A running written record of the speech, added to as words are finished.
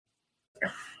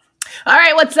All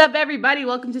right, what's up, everybody?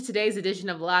 Welcome to today's edition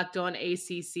of Locked On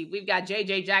ACC. We've got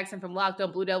JJ Jackson from Locked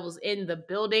On Blue Devils in the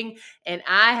building, and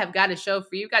I have got a show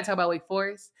for you. We've got to talk about Wake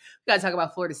Forest. We've got to talk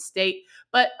about Florida State.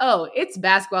 But, it's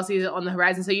basketball season on the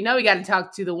horizon, so we got to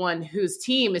talk to the one whose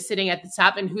team is sitting at the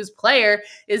top and whose player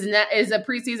is a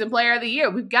preseason player of the year.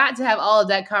 We've got to have all of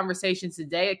that conversation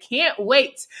today. I can't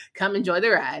wait. Come enjoy the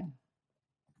ride.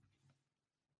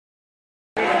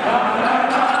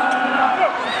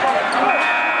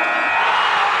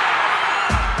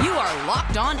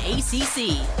 Locked On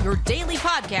ACC, your daily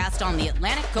podcast on the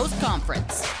Atlantic Coast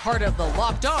Conference. Part of the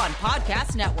Locked On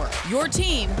Podcast Network, your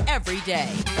team every day.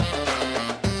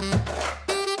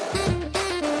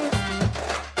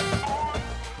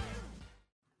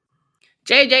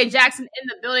 JJ Jackson in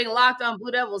the building, Locked On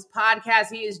Blue Devils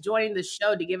podcast. He is joining the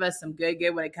show to give us some good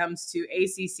when it comes to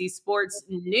ACC sports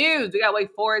news. We got Wake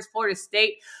Forest, Florida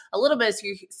State, a little bit of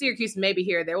Syracuse maybe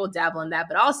here or there. We'll dabble in that.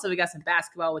 But also we got some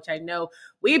basketball, which I know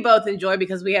we both enjoy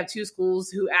because we have two schools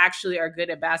who actually are good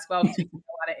at basketball, between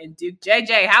Carolina and Duke.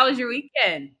 JJ, how was your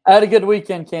weekend? I had a good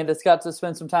weekend, Candace. Got to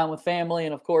spend some time with family,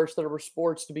 and of course there were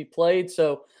sports to be played,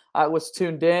 so I was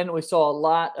tuned in. We saw a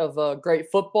lot of great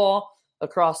football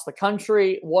across the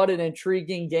country. What an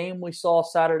intriguing game we saw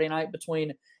Saturday night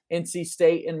between NC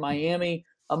State and Miami,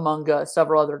 among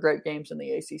several other great games in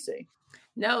the ACC.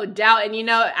 No doubt. And,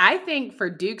 I think for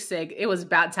Duke's sake, it was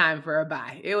about time for a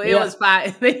bye. It was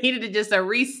fine. They needed just a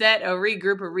reset, a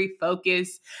regroup, a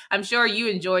refocus. I'm sure you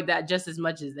enjoyed that just as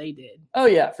much as they did. Oh,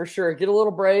 yeah, for sure. Get a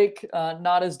little break,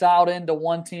 not as dialed into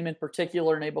one team in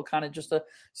particular, and able kind of just to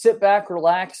sit back,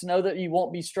 relax, know that you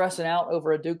won't be stressing out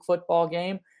over a Duke football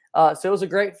game. So it was a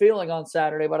great feeling on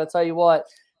Saturday, but I tell you what,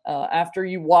 after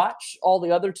you watch all the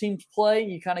other teams play,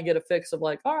 you kind of get a fix of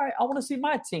like, all right, I want to see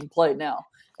my team play now.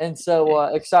 And so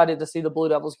excited to see the Blue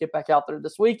Devils get back out there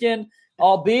this weekend,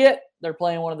 albeit they're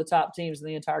playing one of the top teams in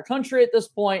the entire country at this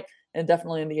point, and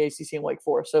definitely in the ACC and Wake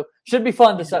Forest. So should be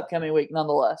fun this upcoming week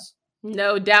nonetheless.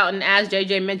 No doubt. And as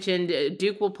JJ mentioned,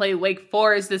 Duke will play Wake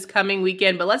Forest this coming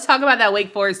weekend. But let's talk about that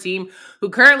Wake Forest team who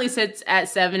currently sits at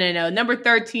 7-0, number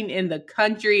 13 in the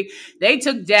country. They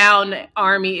took down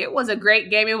Army. It was a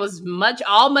great game. It was much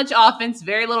offense,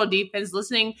 very little defense.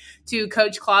 Listening to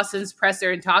Coach Clawson's presser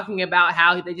and talking about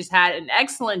how they just had an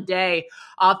excellent day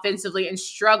offensively and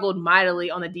struggled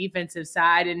mightily on the defensive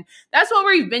side. And that's what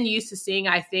we've been used to seeing,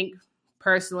 I think,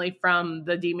 personally, from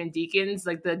the Demon Deacons.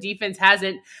 Like, the defense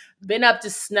hasn't been up to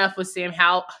snuff with Sam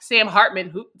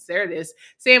Hartman.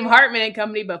 Sam Hartman and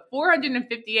company, but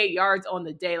 458 yards on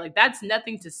the day. Like, that's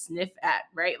nothing to sniff at,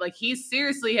 right? Like, he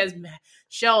seriously has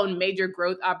shown major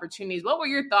growth opportunities. What were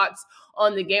your thoughts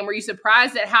on the game? Were you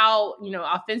surprised at how,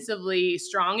 offensively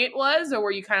strong it was? Or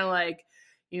were you kind of like,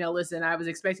 listen, I was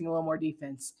expecting a little more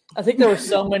defense? I think there were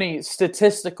so many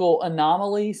statistical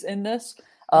anomalies in this.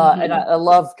 And I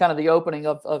love kind of the opening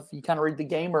of you kind of read the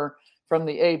Gamer from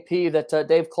the AP that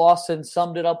Dave Clawson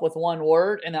summed it up with one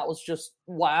word, and that was just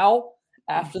wow.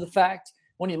 After the fact,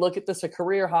 when you look at this, a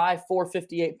career high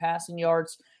 458 passing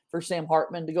yards for Sam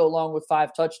Hartman to go along with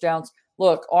 5 touchdowns.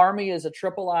 Look, Army is a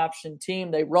triple option team.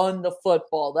 They run the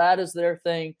football. That is their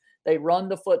thing. They run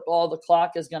the football. The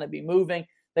clock is going to be moving.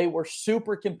 They were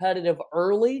super competitive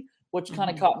early, which kind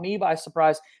of caught me by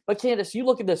surprise. But Candace, you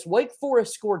look at this. Wake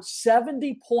Forest scored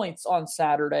 70 points on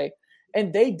Saturday,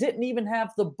 and they didn't even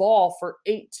have the ball for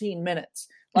 18 minutes.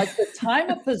 Like, the time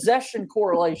of possession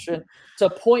correlation to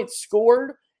points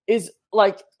scored is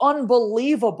like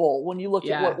unbelievable when you look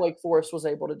at what Wake Forest was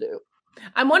able to do.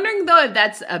 I'm wondering, though, if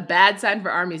that's a bad sign for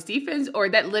Army's defense, or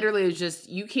that literally is just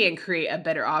you can't create a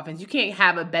better offense. You can't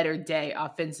have a better day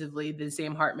offensively than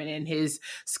Sam Hartman and his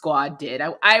squad did.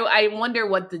 I wonder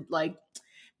what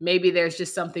maybe there's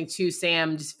just something to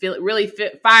Sam just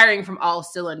firing from all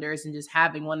cylinders and just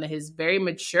having one of his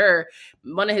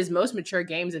most mature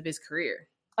games of his career.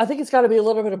 I think it's got to be a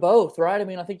little bit of both, right? I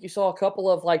mean, I think you saw a couple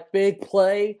of big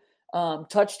play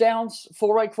touchdowns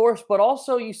for Wake Forest, but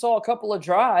also you saw a couple of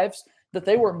drives that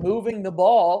they were moving the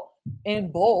ball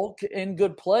in bulk in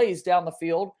good plays down the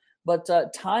field. But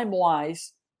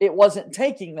time-wise, it wasn't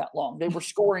taking that long. They were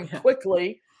scoring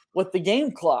quickly with the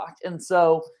game clock. And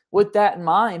so with that in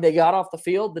mind, they got off the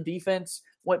field. The defense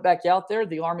went back out there.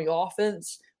 The Army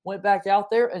offense went back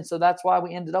out there. And so that's why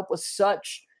we ended up with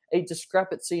such a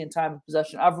discrepancy in time of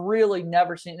possession. I've really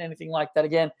never seen anything like that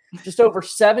again. Just over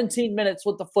 17 minutes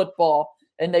with the football,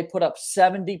 and they put up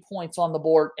 70 points on the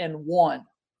board and won.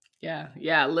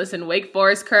 Yeah. Listen, Wake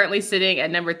Forest currently sitting at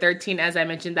number 13, as I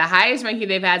mentioned, the highest ranking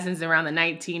they've had since around the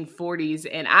 1940s.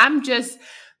 And I'm just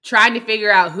trying to figure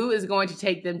out who is going to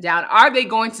take them down. Are they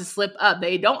going to slip up?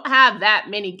 They don't have that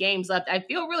many games left. I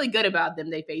feel really good about them.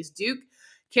 They face Duke,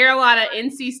 Carolina,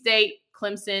 NC State,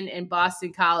 Clemson, and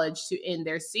Boston College to end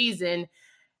their season.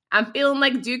 I'm feeling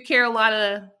like Duke,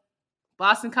 Carolina,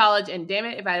 Boston College, and damn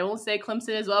it, if I don't say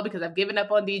Clemson as well, because I've given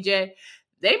up on DJ,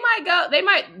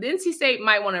 NC State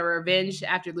might want a revenge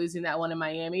after losing that one in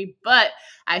Miami, but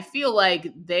I feel like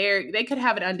they could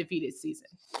have an undefeated season.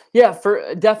 Yeah,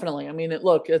 definitely. I mean,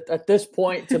 look, at this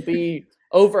point, to be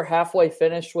over halfway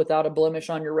finished without a blemish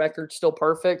on your record, still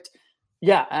perfect.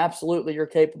 Yeah, absolutely. You're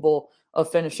capable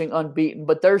of finishing unbeaten.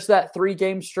 But there's that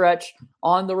 3-game stretch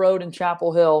on the road in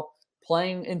Chapel Hill,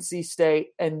 playing NC State,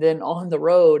 and then on the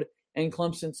road in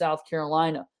Clemson, South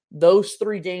Carolina. Those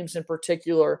 3 games in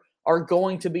particular are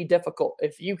going to be difficult.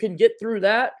 If you can get through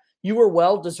that, you are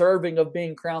well deserving of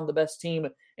being crowned the best team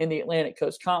in the Atlantic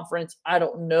Coast Conference. I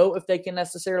don't know if they can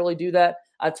necessarily do that.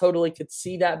 I totally could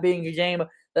see that being a game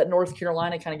that North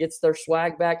Carolina kind of gets their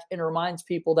swag back and reminds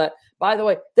people that, by the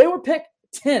way, they were picked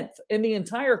 10th in the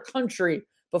entire country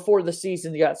before the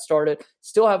season got started.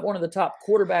 Still have one of the top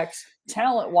quarterbacks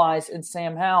talent-wise in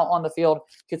Sam Howell on the field.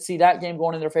 Could see that game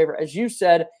going in their favor. As you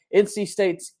said, NC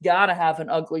State's got to have an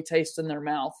ugly taste in their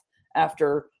mouth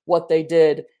after what they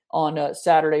did on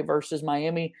Saturday versus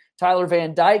Miami. Tyler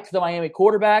Van Dyke, the Miami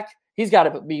quarterback, he's got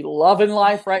to be loving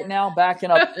life right now,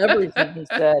 backing up everything he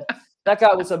said. That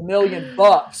guy was $1 million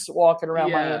walking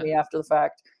around Miami after the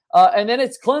fact. And then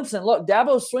it's Clemson. Look,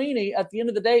 Dabo Swinney, at the end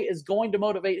of the day, is going to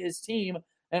motivate his team,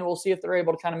 and we'll see if they're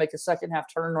able to kind of make a second-half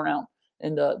turnaround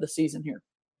in the season here.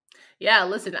 Yeah,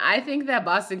 listen, I think that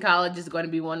Boston College is going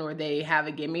to be one where they have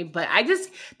a gimme, but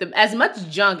as much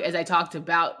junk as I talked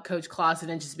about Coach Clawson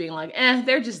and just being like,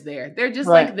 they're just there. They're just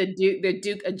right. Like the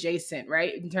Duke adjacent,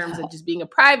 right? In terms of just being a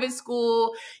private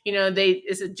school,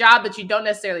 it's a job that you don't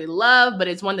necessarily love, but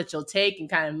it's one that you'll take and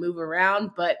kind of move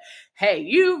around. But hey,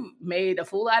 you made a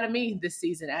fool out of me this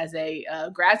season as a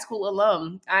grad school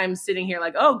alum. I'm sitting here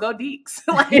like, oh, go Deeks.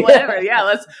 Like, whatever. Yeah,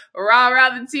 let's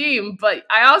rah the team. But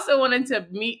I also wanted to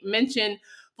mention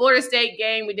Florida State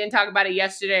game. We didn't talk about it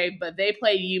yesterday, but they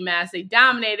played UMass. They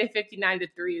dominated 59-3.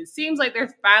 It seems like they're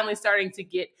finally starting to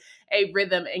get a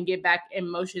rhythm and get back in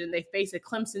motion, and they face a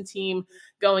Clemson team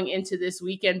going into this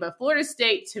weekend. But Florida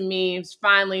State, to me, is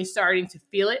finally starting to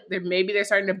feel it. Maybe they're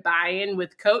starting to buy in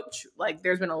with Coach. Like,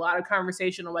 there's been a lot of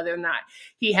conversation on whether or not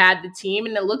he had the team,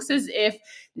 and it looks as if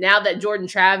now that Jordan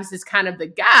Travis is kind of the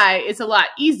guy, it's a lot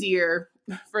easier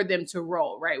for them to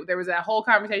roll, right? There was that whole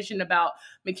conversation about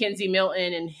Mackenzie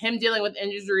Milton and him dealing with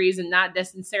injuries and not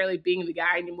necessarily being the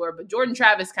guy anymore, but Jordan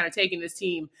Travis kind of taking this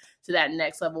team to that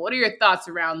next level. What are your thoughts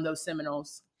around those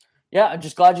Seminoles? Yeah, I'm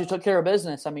just glad you took care of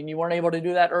business. I mean, you weren't able to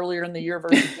do that earlier in the year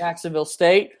versus Jacksonville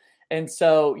State. And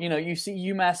so, you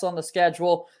see UMass on the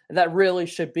schedule, that really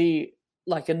should be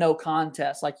like a no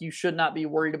contest. Like, you should not be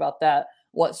worried about that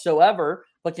whatsoever.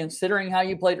 But considering how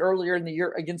you played earlier in the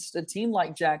year against a team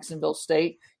like Jacksonville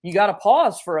State, you got to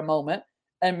pause for a moment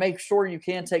and make sure you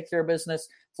can take care of business.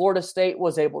 Florida State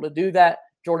was able to do that.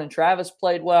 Jordan Travis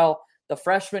played well. The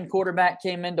freshman quarterback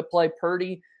came in to play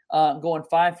Purdy, going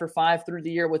 5 for 5 through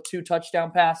the year with 2 touchdown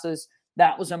passes.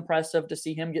 That was impressive to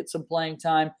see him get some playing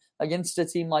time against a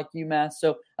team like UMass.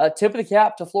 So tip of the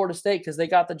cap to Florida State because they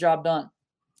got the job done.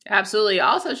 Absolutely.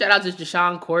 Also, shout out to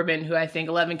Deshaun Corbin, who I think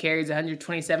 11 carries,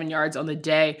 127 yards on the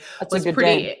day. That's was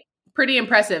pretty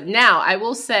impressive. Now, I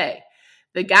will say,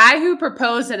 the guy who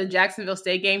proposed at a Jacksonville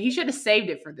State game, he should have saved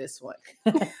it for this one.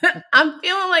 I'm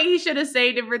feeling like he should have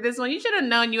saved it for this one. You should have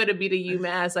known you would have beat a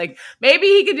UMass. Like, maybe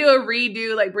he could do a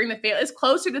redo, like bring the family. It's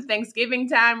closer to Thanksgiving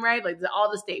time, right? Like, all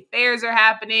the state fairs are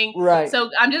happening. Right. So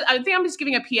I think I'm just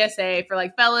giving a PSA for,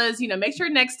 like, fellas, make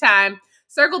sure next time,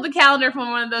 circle the calendar from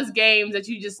one of those games that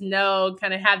you just know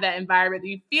kind of have that environment that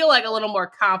you feel like a little more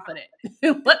confident.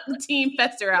 Let the team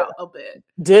fester out a bit.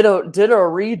 Did a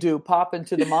redo pop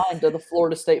into the mind of the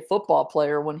Florida State football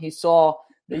player when he saw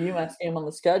the UMass game on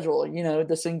the schedule?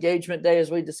 This engagement day,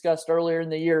 as we discussed earlier in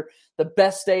the year, the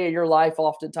best day of your life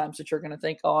oftentimes that you're going to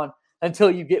think on until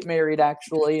you get married,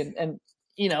 actually. And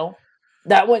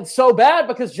that went so bad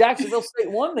because Jacksonville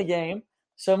State won the game.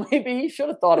 So maybe he should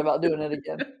have thought about doing it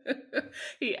again.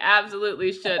 He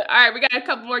absolutely should. All right, we got a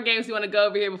couple more games we want to go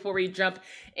over here before we jump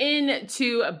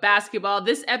into basketball.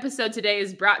 This episode today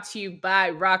is brought to you by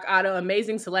Rock Auto.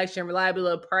 Amazing selection, reliably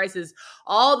low prices,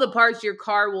 all the parts your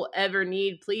car will ever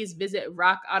need. Please visit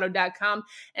rockauto.com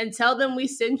and tell them we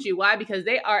sent you. Why? Because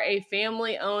they are a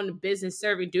family-owned business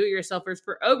serving do-it-yourselfers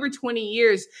for over 20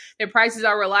 years. Their prices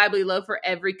are reliably low for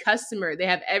every customer. They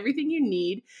have everything you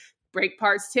need brake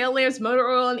parts, tail lamps, motor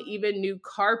oil, and even new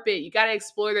carpet. You got to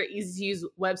explore their easy-to-use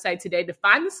website today to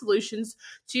find the solutions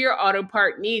to your auto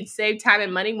part needs. Save time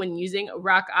and money when using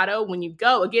Rock Auto. When you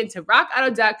go, again, to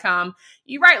rockauto.com,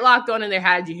 you write Locked On in their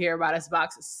How Did You Hear About Us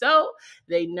boxes so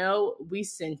they know we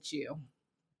sent you.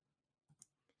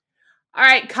 All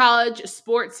right, college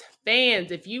sports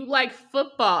fans, if you like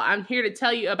football, I'm here to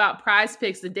tell you about Prize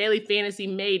Picks, the daily fantasy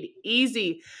made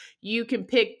easy. You can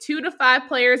pick 2 to 5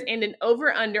 players and an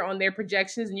over-under on their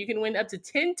projections, and you can win up to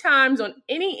 10 times on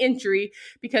any entry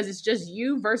because it's just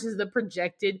you versus the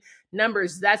projected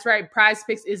numbers. That's right, Prize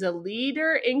Picks is a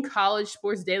leader in college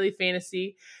sports daily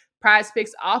fantasy. Prize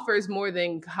Picks offers more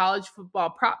college football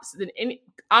props than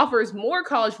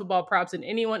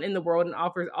anyone in the world, and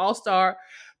offers all-star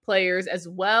players as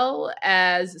well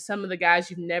as some of the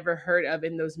guys you've never heard of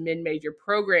in those mid-major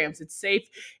programs. It's safe.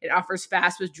 It offers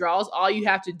fast withdrawals. All you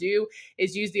have to do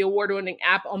is use the award-winning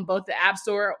app on both the App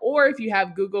Store, or if you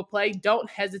have Google Play, don't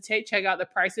hesitate. Check out the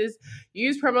prices.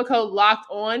 Use promo code Locked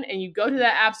On, and you go to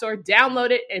that App Store, download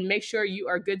it, and make sure you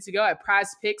are good to go at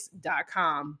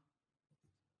prizepicks.com.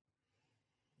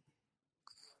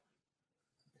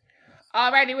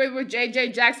 Alrighty, we're with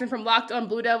JJ Jackson from Locked On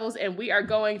Blue Devils, and we are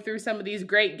going through some of these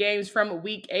great games from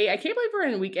Week 8. I can't believe we're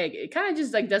in Week 8. It kind of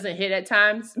just doesn't hit at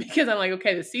times because I'm like,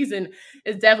 okay, the season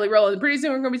is definitely rolling. Pretty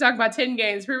soon we're going to be talking about 10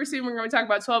 games. Pretty soon we're going to be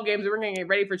talking about 12 games, and we're going to get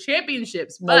ready for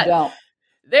championships. But no doubt.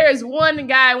 There is one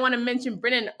guy I want to mention,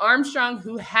 Brennan Armstrong,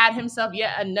 who had himself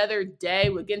yet another day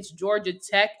against Georgia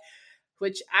Tech,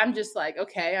 which I'm just like,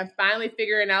 okay, I'm finally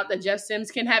figuring out that Jeff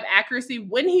Sims can have accuracy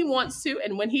when he wants to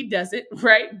and when he doesn't,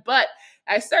 right? But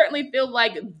I certainly feel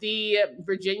like the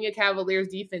Virginia Cavaliers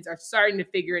defense are starting to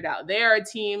figure it out. They are a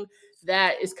team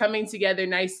that is coming together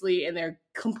nicely, and they're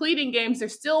completing games. They're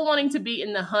still wanting to be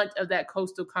in the hunt of that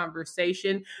Coastal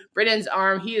conversation. Brennan's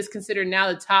arm, he is considered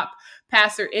now the top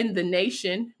passer in the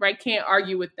nation, right? Can't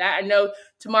argue with that. I know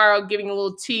tomorrow, giving a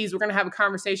little tease, we're going to have a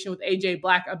conversation with AJ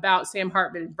Black about Sam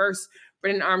Hartman versus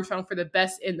Brennan Armstrong for the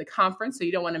best in the conference, so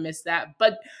you don't want to miss that.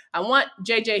 But I want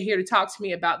JJ here to talk to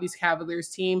me about these Cavaliers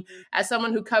team. As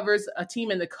someone who covers a team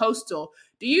in the Coastal,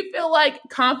 do you feel like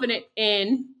confident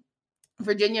in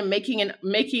Virginia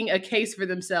making a case for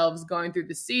themselves going through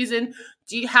the season?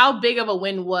 How big of a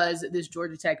win was this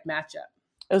Georgia Tech matchup?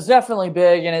 It was definitely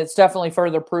big, and it's definitely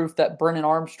further proof that Brennan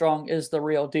Armstrong is the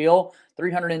real deal.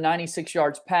 396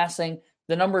 yards passing.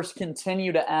 The numbers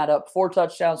continue to add up. 4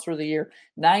 touchdowns for the year,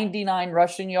 99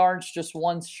 rushing yards, just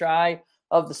one shy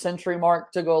of the century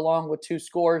mark to go along with 2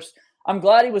 scores. I'm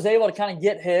glad he was able to kind of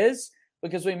get his,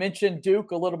 because we mentioned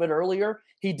Duke a little bit earlier.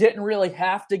 He didn't really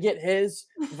have to get his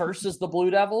versus the Blue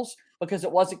Devils because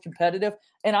it wasn't competitive.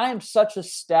 And I am such a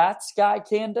stats guy,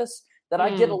 Candace, that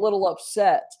I get a little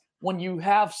upset when you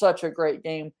have such a great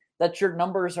game that your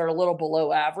numbers are a little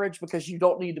below average because you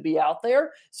don't need to be out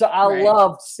there. So I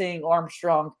loved seeing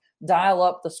Armstrong dial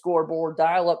up the scoreboard,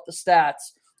 dial up the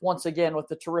stats once again with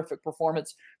the terrific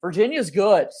performance. Virginia's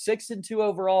good, 6-2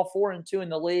 overall, 4-2 in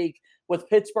the league, with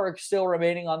Pittsburgh still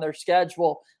remaining on their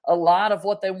schedule. A lot of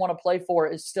what they want to play for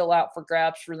is still out for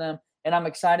grabs for them, and I'm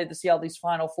excited to see how these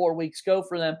final 4 weeks go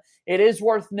for them. It is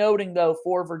worth noting, though,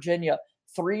 for Virginia,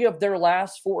 3 of their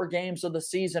last 4 games of the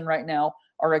season right now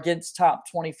are against top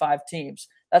 25 teams.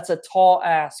 That's a tall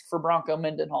ask for Bronco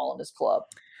Mendenhall and his club.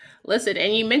 Listen,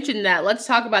 and you mentioned that. Let's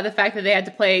talk about the fact that they had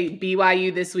to play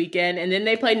BYU this weekend, and then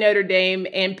they play Notre Dame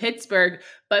and Pittsburgh.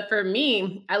 But for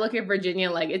me, I look at Virginia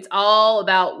like it's all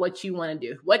about what you want to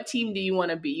do. What team do you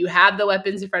want to be? You have the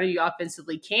weapons in front of you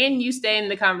offensively. Can you stay in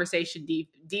the conversation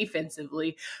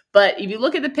defensively? But if you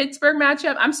look at the Pittsburgh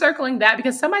matchup, I'm circling that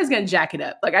because somebody's going to jack it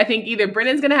up. Like, I think either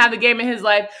Brennan's going to have the game of his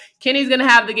life, Kenny's going to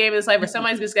have the game of his life, or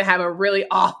somebody's just going to have a really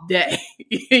off day.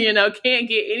 Can't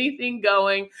get anything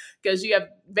going because you have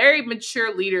very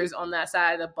mature leaders on that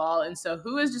side of the ball. And so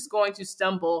who is just going to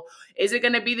stumble? Is it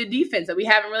going to be the defense that we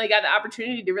haven't really got the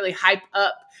opportunity to really hype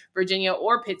up Virginia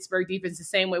or Pittsburgh defense the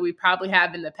same way we probably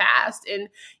have in the past? And,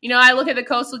 I look at the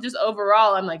Coastal just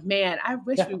overall, I'm like, man, I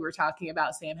wish we were talking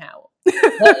about Sam Howell.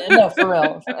 No, for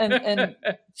real. And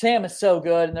Sam is so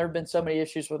good, and there have been so many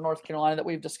issues with North Carolina that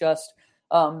we've discussed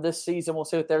this season. We'll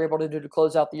see what they're able to do to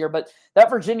close out the year. But that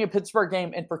Virginia-Pittsburgh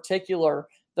game in particular,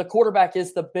 the quarterback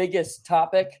is the biggest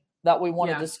topic that we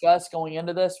want to discuss going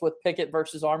into this with Pickett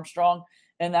versus Armstrong.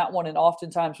 And that one, and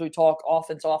oftentimes we talk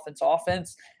offense.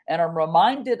 And I'm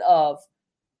reminded of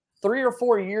 3 or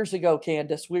 4 years ago,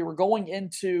 Candace, we were going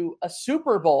into a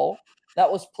Super Bowl that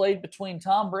was played between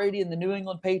Tom Brady and the New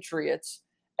England Patriots,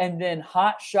 and then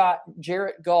hotshot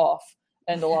Jared Goff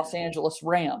and the Los Angeles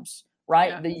Rams.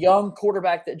 right? Yeah. The young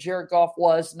quarterback that Jared Goff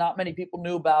was, not many people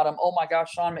knew about him. Oh my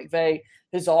gosh, Sean McVay,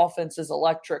 his offense is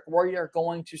electric. We are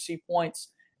going to see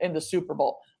points in the Super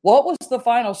Bowl. What was the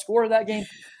final score of that game?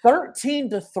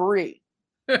 13-3.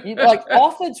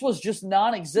 Offense was just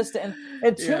non-existent.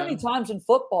 And too many times in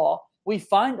football, we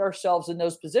find ourselves in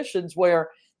those positions where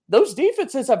those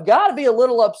defenses have got to be a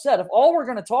little upset. If all we're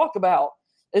going to talk about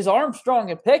is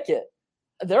Armstrong and Pickett,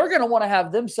 they're going to want to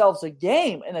have themselves a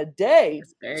game in a day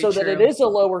so that it is a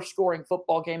lower scoring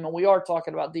football game. And we are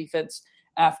talking about defense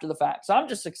after the fact. So I'm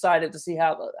just excited to see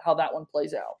how that one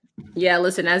plays out. Yeah,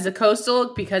 listen, as a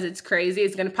Coastal, because it's crazy,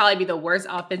 it's going to probably be the worst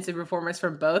offensive performance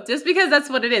from both, just because that's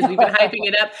what it is. We've been hyping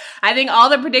it up. I think all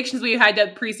the predictions we hyped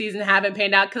up preseason haven't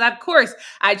panned out because, of course,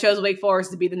 I chose Wake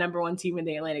Forest to be the number one team in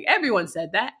the Atlantic. Everyone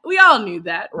said that. We all knew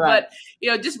that. Right.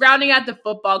 But, just rounding out the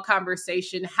football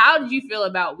conversation, how did you feel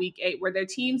about Week 8? Were there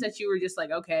teams that you were just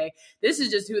like, okay, this is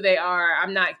just who they are.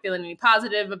 I'm not feeling any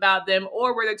positive about them.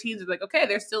 Or were there teams that were like, okay,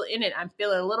 they're still in it. I'm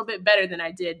feeling a little bit better than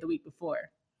I did the week before?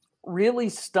 Really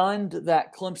stunned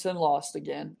that Clemson lost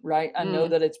again, right? I know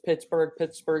that it's Pittsburgh.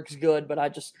 Pittsburgh's good, but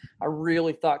I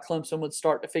really thought Clemson would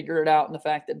start to figure it out. And the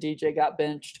fact that DJ got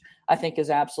benched, I think is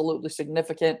absolutely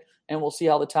significant. And we'll see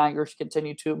how the Tigers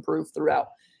continue to improve throughout.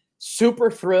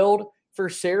 Super thrilled for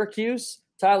Syracuse.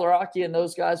 Tyler Aki and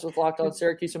those guys with Locked On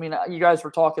Syracuse. I mean, you guys were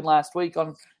talking last week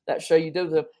on that show you did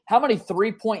with them. How many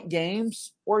 3-point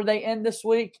games were they in this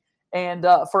week? And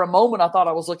for a moment, I thought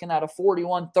I was looking at a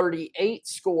 41-38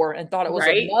 score and thought it was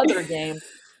another game.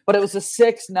 But it was a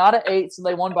 6, not an 8, so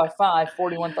they won by 5,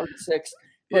 41-36.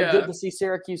 But good to see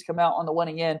Syracuse come out on the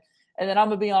winning end. And then I'm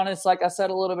going to be honest, like I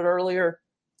said a little bit earlier,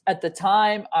 at the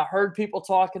time, I heard people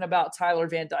talking about Tyler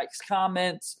Van Dyke's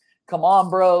comments. Come on,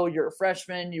 bro, you're a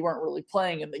freshman. You weren't really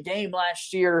playing in the game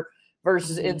last year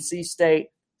versus NC State.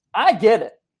 I get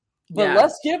it. But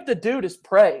let's give the dude his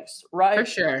praise, right? For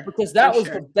sure. Because that was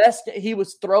the best. He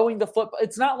was throwing the football.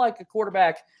 It's not like a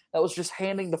quarterback that was just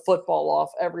handing the football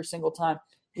off every single time.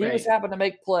 He was having to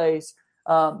make plays.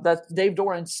 That Dave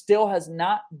Doeren still has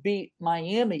not beat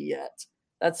Miami yet.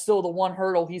 That's still the one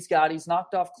hurdle he's got. He's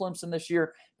knocked off Clemson this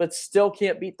year, but still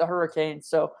can't beat the Hurricanes.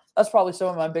 So that's probably some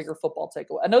of my bigger football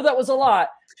takeaway. I know that was a lot,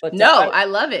 but I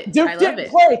love it. Duke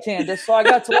didn't play, Candace, so I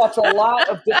got to watch a lot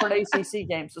of different ACC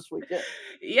games this weekend.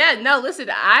 Yeah, no, listen,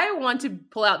 I want to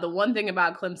pull out the one thing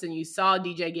about Clemson. You saw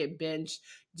DJ get benched.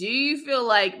 Do you feel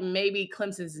like maybe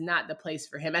Clemson's not the place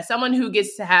for him? As someone who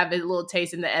gets to have a little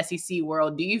taste in the SEC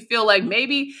world, do you feel like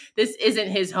maybe this isn't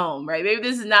his home, right? Maybe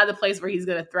this is not the place where he's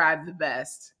going to thrive the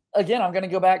best. Again, I'm going to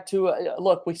go back to,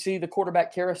 look, we see the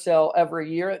quarterback carousel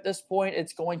every year at this point.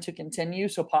 It's going to continue,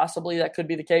 so possibly that could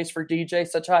be the case for DJ.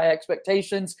 Such high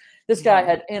expectations. This guy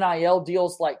had NIL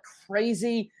deals like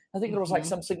crazy. I think there was like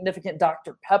some significant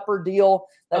Dr. Pepper deal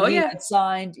that he had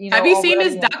signed. Have you seen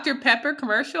his Dr. Pepper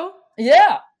commercial?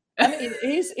 Yeah. I mean,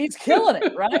 he's killing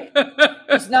it, right?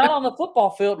 He's not on the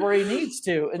football field where he needs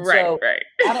to. And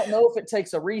I don't know if it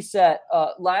takes a reset.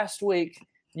 Last week,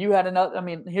 you had another,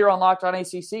 here on Locked On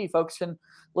ACC, folks can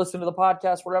listen to the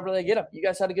podcast wherever they get them. You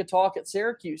guys had a good talk at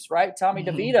Syracuse, right? Tommy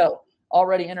DeVito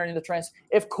already entering the transfer.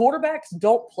 If quarterbacks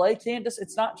don't play, Candace,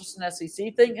 it's not just an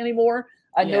SEC thing anymore.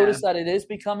 I noticed that it is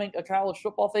becoming a college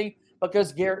football thing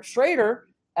because Garrett Schrader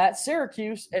at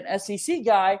Syracuse, an SEC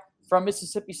guy from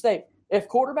Mississippi State. If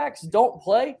quarterbacks don't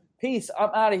play, peace, I'm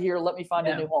out of here. Let me find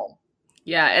a new home.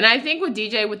 Yeah, and I think with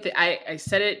DJ, I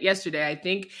said it yesterday, I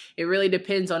think it really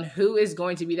depends on who is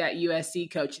going to be that USC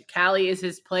coach. Cali is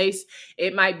his place.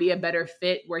 It might be a better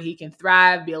fit where he can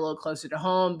thrive, be a little closer to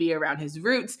home, be around his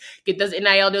roots, get those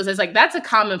NIL deals. It's like that's a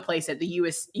common place at the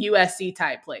USC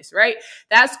type place, right?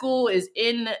 That school is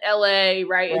in LA,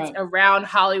 right? It's around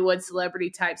Hollywood celebrity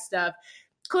type stuff.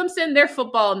 Clemson, they're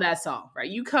football and that's all, right?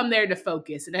 You come there to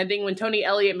focus. And I think when Tony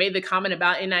Elliott made the comment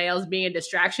about NILs being a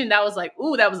distraction, that was like,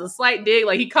 ooh, that was a slight dig.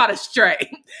 Like he caught a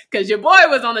stray because your boy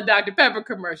was on the Dr. Pepper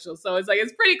commercial. So it's like,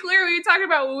 it's pretty clear what you're talking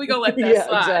about when we go let that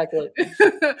slide. Exactly.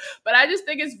 But I just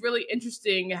think it's really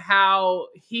interesting how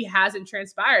he hasn't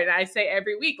transpired. And I say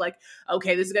every week, like,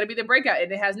 okay, this is going to be the breakout. And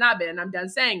it has not been. And I'm done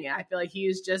saying it. I feel like he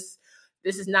is just,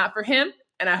 this is not for him.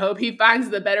 And I hope he finds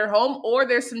the better home or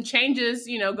there's some changes,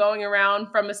 going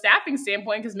around from a staffing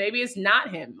standpoint, because maybe it's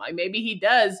not him. Like maybe he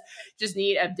does just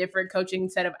need a different coaching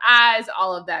set of eyes,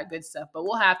 all of that good stuff. But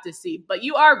we'll have to see. But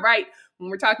you are right. When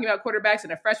we're talking about quarterbacks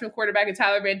and a freshman quarterback and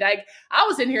Tyler Van Dyke, I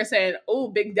was in here saying, oh,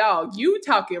 big dog, you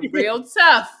talking real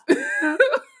tough.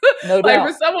 No doubt. Like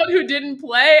for someone who didn't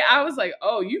play, I was like,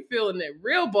 oh, you feeling it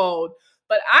real bold.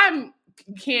 But I'm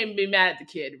you can't be mad at the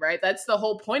kid, right? That's the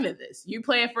whole point of this. You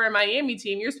play for a Miami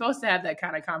team, you're supposed to have that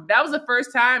kind of confidence. That was the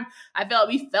first time I felt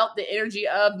we felt the energy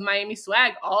of Miami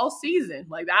swag all season.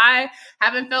 Like, I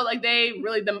haven't felt like they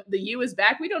really, the U is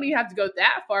back. We don't even have to go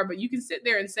that far, but you can sit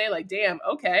there and say, like, damn,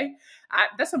 okay,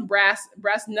 that's some brass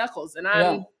knuckles, and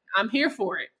I'm here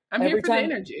for it. I'm here for the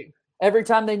energy. Every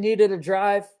time they needed a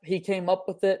drive, he came up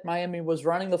with it. Miami was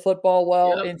running the football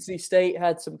well. Yep. NC State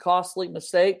had some costly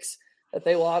mistakes that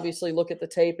they will obviously look at the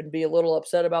tape and be a little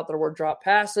upset about. There were drop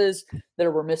passes. There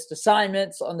were missed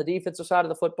assignments on the defensive side of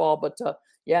the football. But,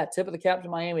 tip of the cap to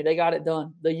Miami. They got it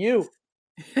done. The U.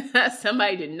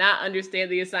 Somebody did not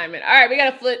understand the assignment. All right, we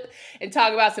got to flip and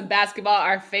talk about some basketball.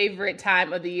 Our favorite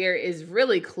time of the year is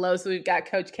really close. We've got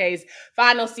Coach K's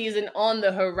final season on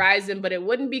the horizon, but it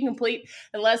wouldn't be complete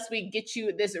unless we get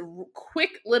you this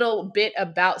quick little bit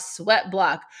about Sweat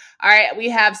Block. All right, we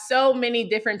have so many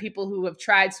different people who have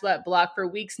tried Sweat Block. For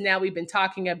weeks now, we've been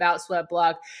talking about Sweat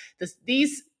Block.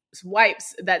 These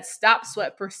wipes that stop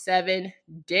sweat for 7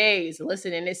 days.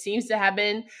 Listen, and it seems to have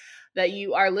been that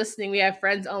you are listening. We have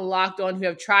friends on Locked On who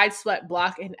have tried Sweat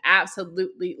Block and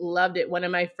absolutely loved it. One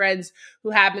of my friends who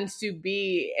happens to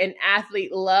be an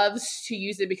athlete loves to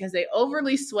use it because they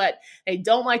overly sweat. They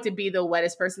don't like to be the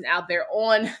wettest person out there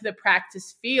on the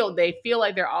practice field. They feel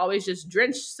like they're always just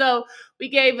drenched. So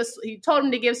he told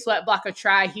him to give Sweat Block a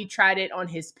try. He tried it on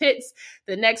his pits.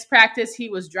 The next practice, he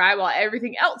was dry while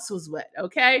everything else was wet.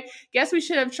 Okay. Guess we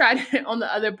should have tried it on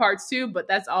the other parts too, but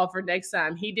that's all for next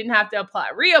time. He didn't have to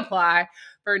reapply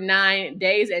for 9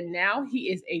 days, and now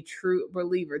he is a true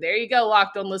believer. There you go,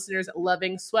 Locked On listeners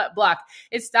loving Sweat Block.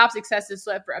 It stops excessive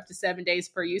sweat for up to 7 days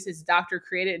per use. It's doctor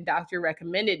created and doctor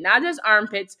recommended, not just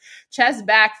armpits, chest,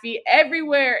 back, feet,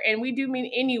 everywhere. And we do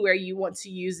mean anywhere you want to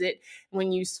use it.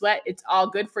 When you sweat, it's all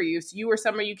good for you. If you or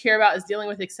someone you care about is dealing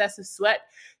with excessive sweat,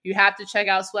 you have to check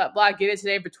out Sweat Block. Get it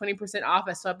today for 20% off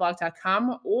at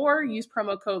sweatblock.com or use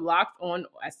promo code Locked On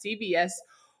at CVS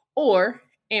or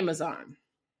Amazon.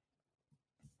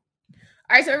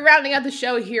 All right, so we're rounding out the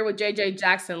show here with JJ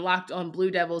Jackson, Locked On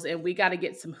Blue Devils, and we got to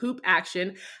get some hoop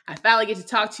action. I finally get to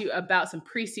talk to you about some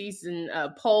preseason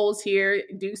polls here.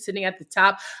 Duke sitting at the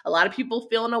top. A lot of people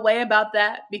feeling a way about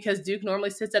that because Duke normally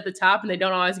sits at the top and they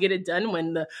don't always get it done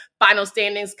when the final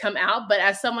standings come out. But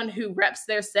as someone who reps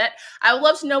their set, I would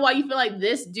love to know why you feel like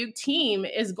this Duke team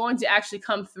is going to actually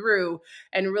come through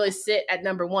and really sit at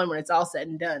number one when it's all said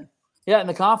and done. Yeah, in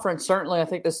the conference, certainly I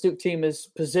think the Duke team is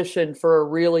positioned for a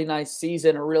really nice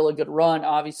season, a really good run.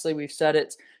 Obviously, we've said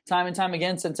it time and time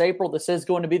again since April. This is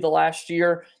going to be the last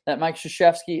year that Mike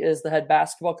Krzyzewski is the head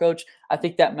basketball coach. I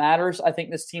think that matters. I think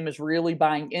this team is really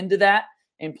buying into that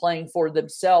and playing for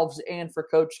themselves and for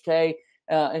Coach K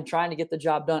and trying to get the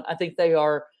job done. I think they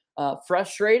are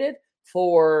frustrated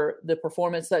for the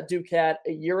performance that Duke had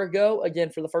a year ago. Again,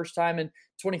 for the first time in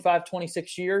 25,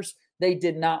 26 years. They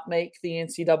did not make the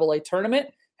NCAA tournament,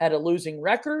 had a losing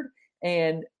record,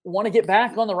 and want to get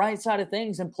back on the right side of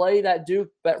things and play that Duke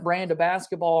brand of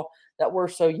basketball that we're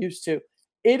so used to.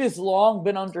 It has long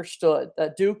been understood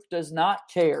that Duke does not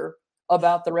care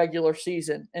about the regular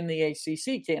season in the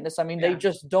ACC, Candace. I mean, They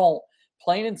just don't.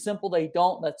 Plain and simple, they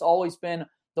don't. That's always been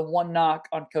the one knock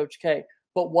on Coach K.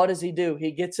 But what does he do?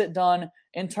 He gets it done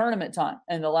in tournament time.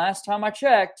 And the last time I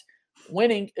checked,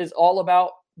 winning is all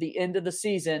about the end of the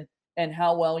season and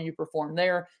how well you perform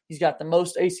there. He's got the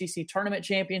most ACC tournament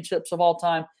championships of all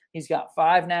time. He's got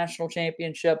 5 national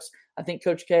championships. I think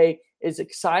Coach K is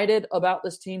excited about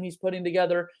this team he's putting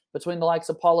together between the likes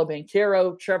of Paolo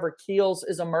Banchero. Trevor Keels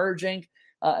is emerging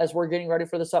as we're getting ready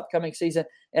for this upcoming season.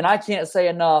 And I can't say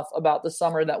enough about the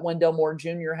summer that Wendell Moore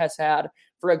Jr. has had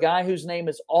for a guy whose name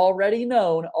is already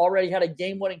known, already had a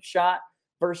game-winning shot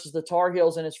versus the Tar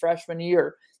Heels in his freshman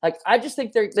year. Like, I just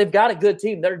think they've got a good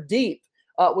team. They're deep.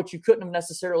 Which you couldn't have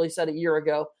necessarily said a year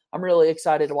ago. I'm really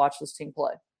excited to watch this team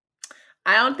play.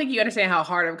 I don't think you understand how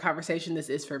hard of a conversation this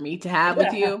is for me to have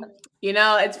with you. You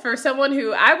know, it's for someone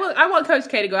who I want Coach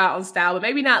K to go out on style, but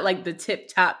maybe not like the tip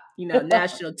top,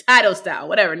 national title style,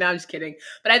 whatever. No, I'm just kidding.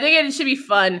 But I think it should be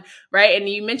fun, right? And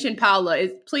you mentioned Paolo.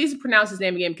 Please pronounce his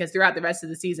name again because throughout the rest of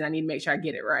the season, I need to make sure I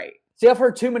get it right. See, I've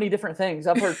heard too many different things.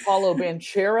 I've heard Paolo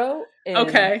Banchero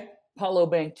and Paolo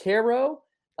Banchero.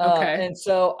 Okay. And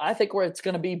so I think it's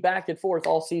going to be back and forth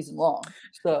all season long.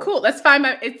 So cool. That's fine.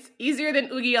 It's easier than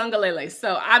Ugi Ungalele.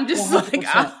 So I'm just 100%.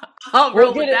 Like, I'll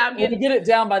roll with that. We'll get it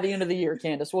down by the end of the year,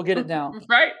 Candace. We'll get it down.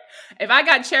 Right. If I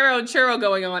got Chero and Churro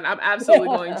going on, I'm absolutely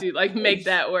going to make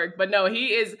that work. But no, he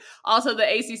is also the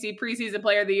ACC preseason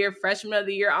player of the year, freshman of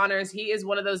the year honors. He is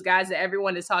one of those guys that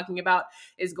everyone is talking about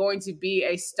is going to be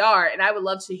a star. And I would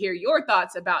love to hear your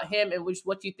thoughts about him and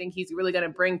what you think he's really going to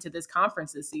bring to this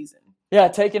conference this season. Yeah,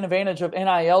 taking advantage of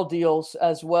NIL deals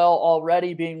as well,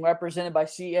 already being represented by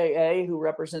CAA, who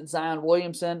represents Zion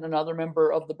Williamson, another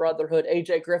member of the Brotherhood.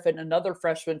 AJ Griffin, another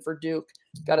freshman for Duke,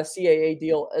 got a CAA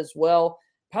deal as well.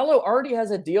 Paolo already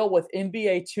has a deal with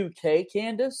NBA 2K,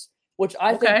 Candace, which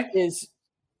I think is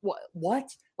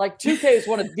what? Like 2K is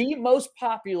one of the most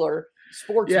popular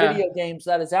sports video games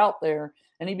that is out there,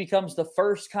 and he becomes the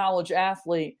first college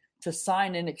athlete to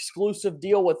sign an exclusive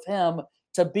deal with him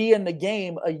to be in the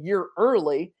game a year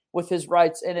early with his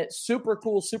rights. And it's super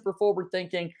cool, super forward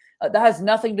thinking. That has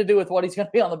nothing to do with what he's going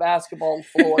to be on the basketball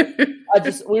floor.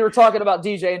 We were talking about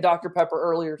DJ and Dr. Pepper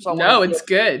earlier. So it's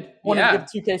good. Want to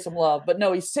give 2K some love. But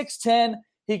no, he's 6'10".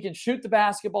 He can shoot the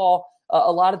basketball. A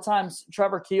lot of times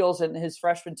Trevor Keels and his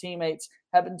freshman teammates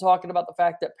have been talking about the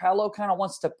fact that Paolo kind of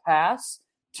wants to pass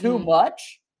too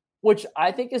much, which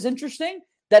I think is interesting,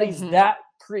 that he's that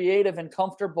creative and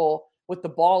comfortable with the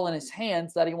ball in his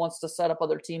hands that he wants to set up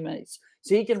other teammates.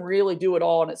 So he can really do it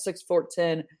all. And at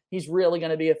 6'10", he's really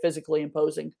going to be a physically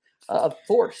imposing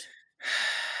force.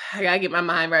 I got to get my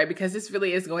mind right because this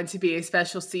really is going to be a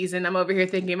special season. I'm over here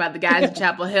thinking about the guys at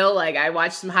Chapel Hill. Like, I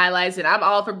watched some highlights, and I'm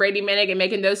all for Brady Manek and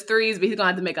making those threes, but he's going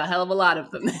to have to make a hell of a lot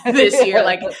of them this year.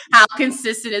 Like, how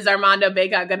consistent is Armando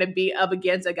Bacot going to be up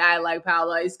against a guy like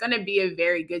Paolo? It's going to be a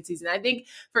very good season. I think,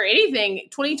 for anything,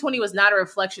 2020 was not a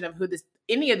reflection of who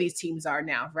any of these teams are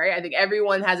now, right? I think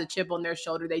everyone has a chip on their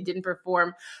shoulder. They didn't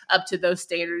perform up to those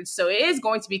standards. So it is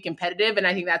going to be competitive. And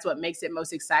I think that's what makes it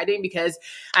most exciting, because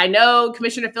I know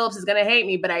Commissioner Phillips is going to hate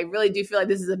me, but I really do feel like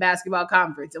this is a basketball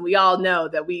conference. And we all know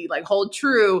that we hold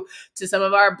true to some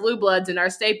of our blue bloods and our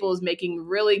staples, making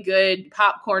really good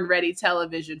popcorn ready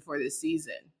television for this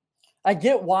season. I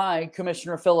get why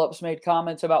Commissioner Phillips made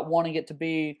comments about wanting it to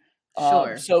be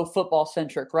so football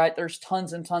centric, right? There's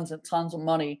tons and tons and tons of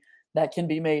money that can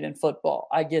be made in football.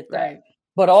 I get that. Right.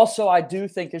 But also I do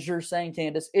think, as you're saying,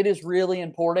 Candace, it is really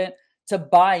important to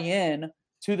buy in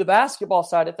to the basketball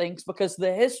side of things, because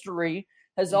the history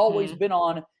has always been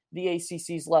on the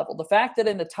ACC's level. The fact that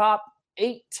in the top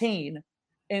 18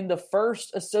 in the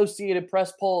first Associated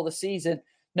Press poll of the season,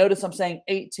 notice I'm saying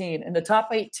 18, in the top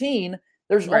 18,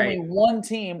 there's only one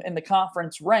team in the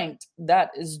conference ranked, that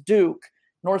is Duke.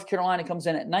 North Carolina comes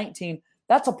in at 19.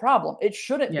 That's a problem. It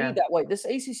shouldn't be that way. This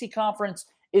ACC conference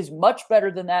is much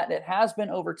better than that. It has been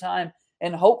over time.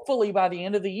 And hopefully by the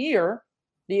end of the year,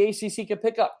 the ACC can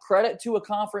pick up credit to a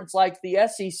conference like the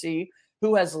SEC,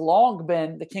 who has long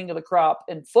been the king of the crop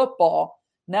in football,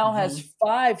 now has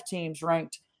 5 teams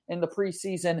ranked in the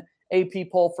preseason AP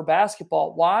poll for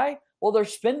basketball. Why? Well, they're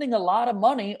spending a lot of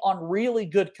money on really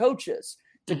good coaches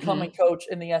to come and coach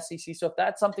in the SEC. So if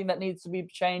that's something that needs to be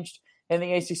changed in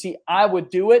the ACC, I would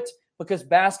do it, because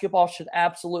basketball should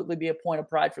absolutely be a point of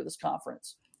pride for this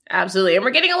conference. Absolutely. And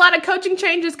we're getting a lot of coaching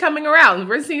changes coming around.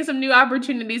 We're seeing some new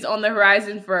opportunities on the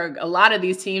horizon for a lot of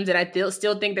these teams, and I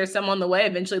still think there's some on the way.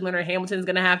 Eventually, Leonard Hamilton's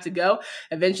going to have to go.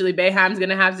 Eventually, Boeheim's going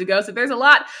to have to go. So there's a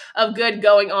lot of good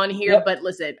going on here. Yep. But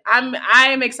listen, I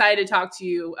am excited to talk to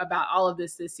you about all of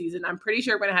this season. I'm pretty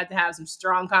sure we're going to have some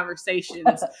strong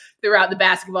conversations throughout the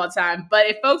basketball time. But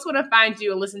if folks want to find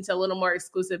you and listen to a little more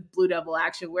exclusive Blue Devil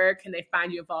action, where can they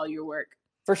find you and follow your work?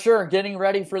 For sure. Getting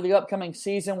ready for the upcoming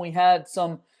season. We had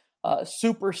some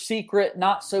super secret,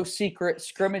 not so secret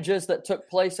scrimmages that took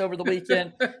place over the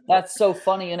weekend. That's so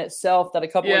funny in itself that a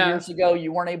couple of years ago,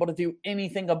 you weren't able to do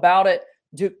anything about it.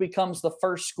 Duke becomes the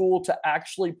first school to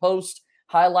actually post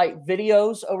highlight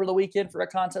videos over the weekend for a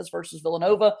contest versus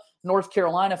Villanova. North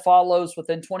Carolina follows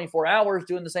within 24 hours,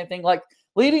 doing the same thing, like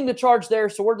leading the charge there.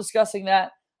 So we're discussing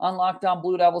that on Locked On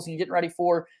Blue Devils and getting ready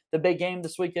for the big game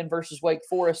this weekend versus Wake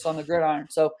Forest on the gridiron.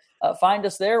 So find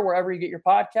us there wherever you get your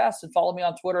podcasts, and follow me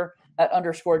on Twitter at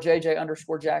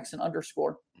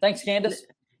 _JJ_Jackson_. Thanks, Candace.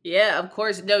 Yeah, of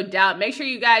course, no doubt. Make sure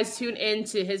you guys tune in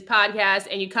to his podcast,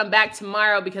 and you come back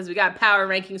tomorrow, because we got power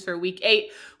rankings for week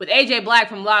 8 with AJ Black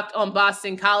from Locked On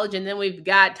Boston College. And then we've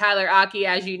got Tyler Aki,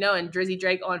 as you know, and Drizzy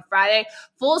Drake on Friday.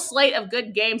 Full slate of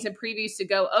good games and previews to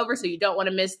go over, so you don't want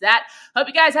to miss that. Hope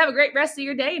you guys have a great rest of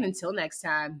your day, and until next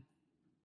time.